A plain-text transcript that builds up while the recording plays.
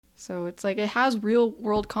So it's like it has real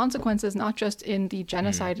world consequences, not just in the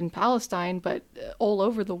genocide in Palestine, but all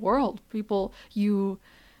over the world. You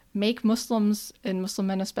make Muslims, and Muslim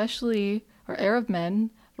men especially, or Arab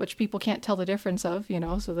men, which people can't tell the difference of,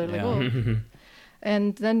 so they're like, oh.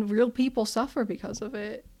 And then real people suffer because of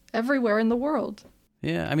it everywhere in the world.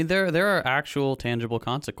 Yeah, I mean, there are actual tangible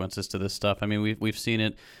consequences to this stuff. I mean, we've seen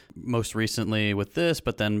it most recently with this,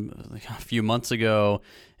 but then a few months ago,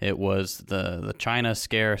 it was the China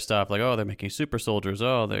scare stuff. Like, oh, they're making super soldiers.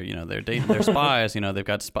 Oh, they're dating their spies. They've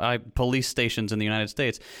got spy police stations in the United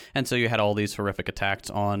States, and so you had all these horrific attacks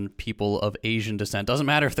on people of Asian descent. Doesn't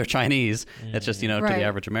matter if they're Chinese. It's just to the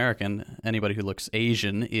average American, anybody who looks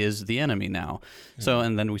Asian is the enemy now. So,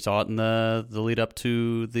 and then we saw it in the lead up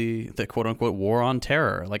to the quote unquote war on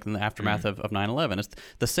terror, like in the aftermath of 9/11. It's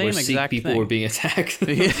the same exact Sikh people thing. were being attacked.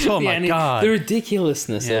 Oh my God. The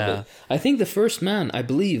ridiculousness of it. I think the first man, I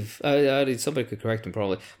believe, somebody could correct him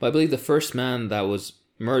probably, but I believe the first man that was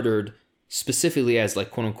murdered specifically as like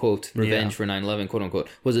quote unquote revenge for 9/11 quote unquote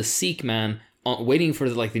was a Sikh man waiting for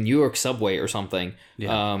the New York subway or something.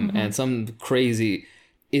 And some crazy...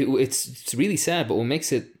 It's really sad, but what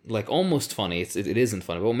makes it like almost funny, it isn't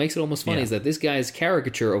funny, but what makes it almost funny is that this guy's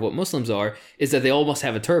caricature of what Muslims are is that they almost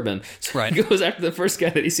have a turban. So he goes after the first guy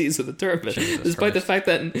that he sees with a turban, despite the fact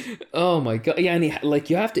that, oh my God, and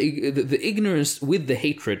you have to, the ignorance with the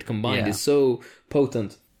hatred combined is so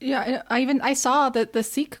potent. Yeah, I saw that the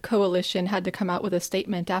Sikh coalition had to come out with a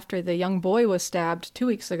statement after the young boy was stabbed 2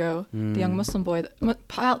 weeks ago, the young Muslim boy,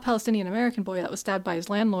 Palestinian American boy that was stabbed by his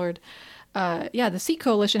landlord. The Sikh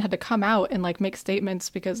coalition had to come out and make statements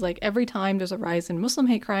because every time there's a rise in Muslim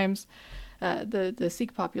hate crimes, the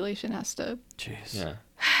Sikh population has to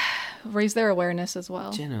raise their awareness as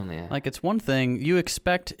well. Genuinely, it's one thing you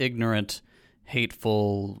expect ignorant,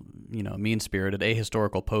 hateful, mean-spirited,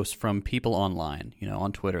 ahistorical posts from people online,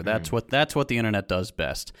 on Twitter. That's what the internet does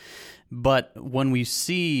best. But when we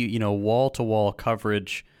see, wall-to-wall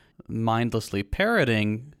coverage mindlessly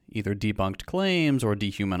parroting either debunked claims or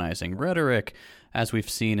dehumanizing rhetoric, as we've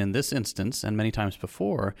seen in this instance and many times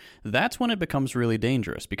before, that's when it becomes really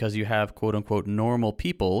dangerous, because you have quote-unquote normal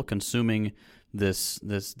people consuming these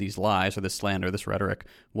lies or this slander, this rhetoric,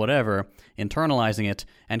 whatever, internalizing it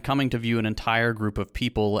and coming to view an entire group of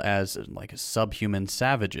people as subhuman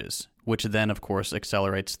savages, which then, of course,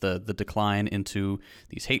 accelerates the decline into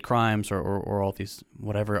these hate crimes or all these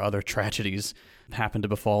whatever other tragedies happen to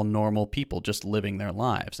befall normal people just living their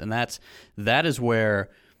lives. And that is where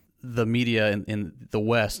the media in the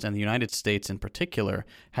West and the United States in particular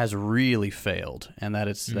has really failed. And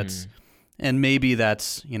that's and maybe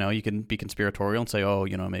that's, you can be conspiratorial and say, oh,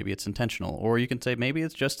 maybe it's intentional, or you can say maybe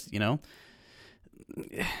it's just,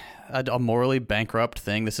 a morally bankrupt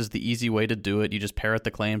thing. This is the easy way to do it. You just parrot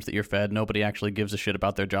the claims that you're fed. Nobody actually gives a shit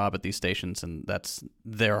about their job at these stations, and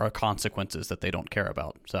there are consequences that they don't care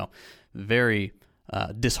about. So very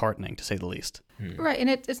disheartening, to say the least. Right, and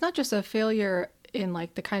it's not just a failure in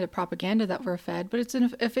the kind of propaganda that we're fed, but it's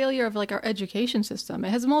a failure of our education system. It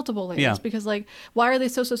has multiple layers because why are they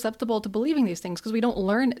so susceptible to believing these things? Because we don't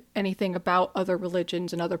learn anything about other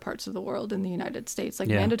religions in other parts of the world in the United States.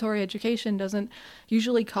 Mandatory education doesn't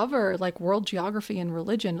usually cover world geography and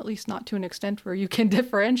religion, at least not to an extent where you can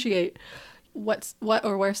differentiate what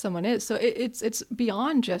or where someone is. So it's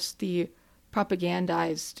beyond just the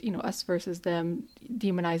propagandized, us versus them,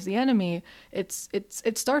 demonize the enemy. It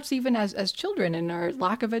starts even as children in our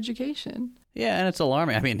lack of education. Yeah, and it's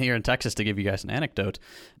alarming. I mean, here in Texas, to give you guys an anecdote,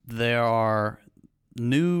 there are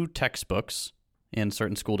new textbooks in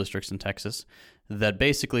certain school districts in Texas that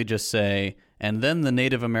basically just say, and then the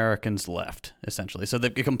Native Americans left, essentially. So they're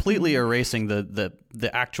completely erasing the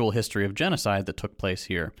actual history of genocide that took place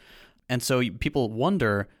here. And so people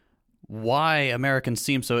wonder why Americans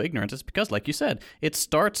seem so ignorant. It's because, like you said, it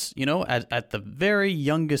starts, at the very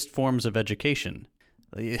youngest forms of education.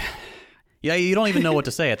 Yeah, you don't even know what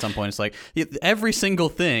to say at some point. It's every single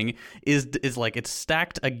thing is it's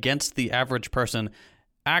stacked against the average person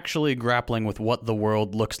actually grappling with what the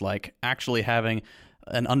world looks like, actually having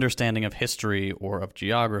an understanding of history or of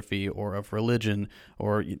geography or of religion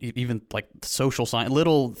or even social science,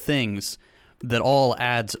 little things that all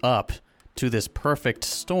adds up to this perfect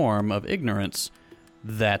storm of ignorance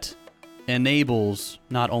that enables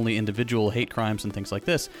not only individual hate crimes and things like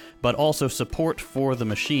this, but also support for the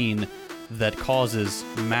machine that causes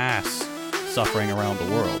mass suffering around the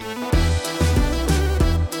world.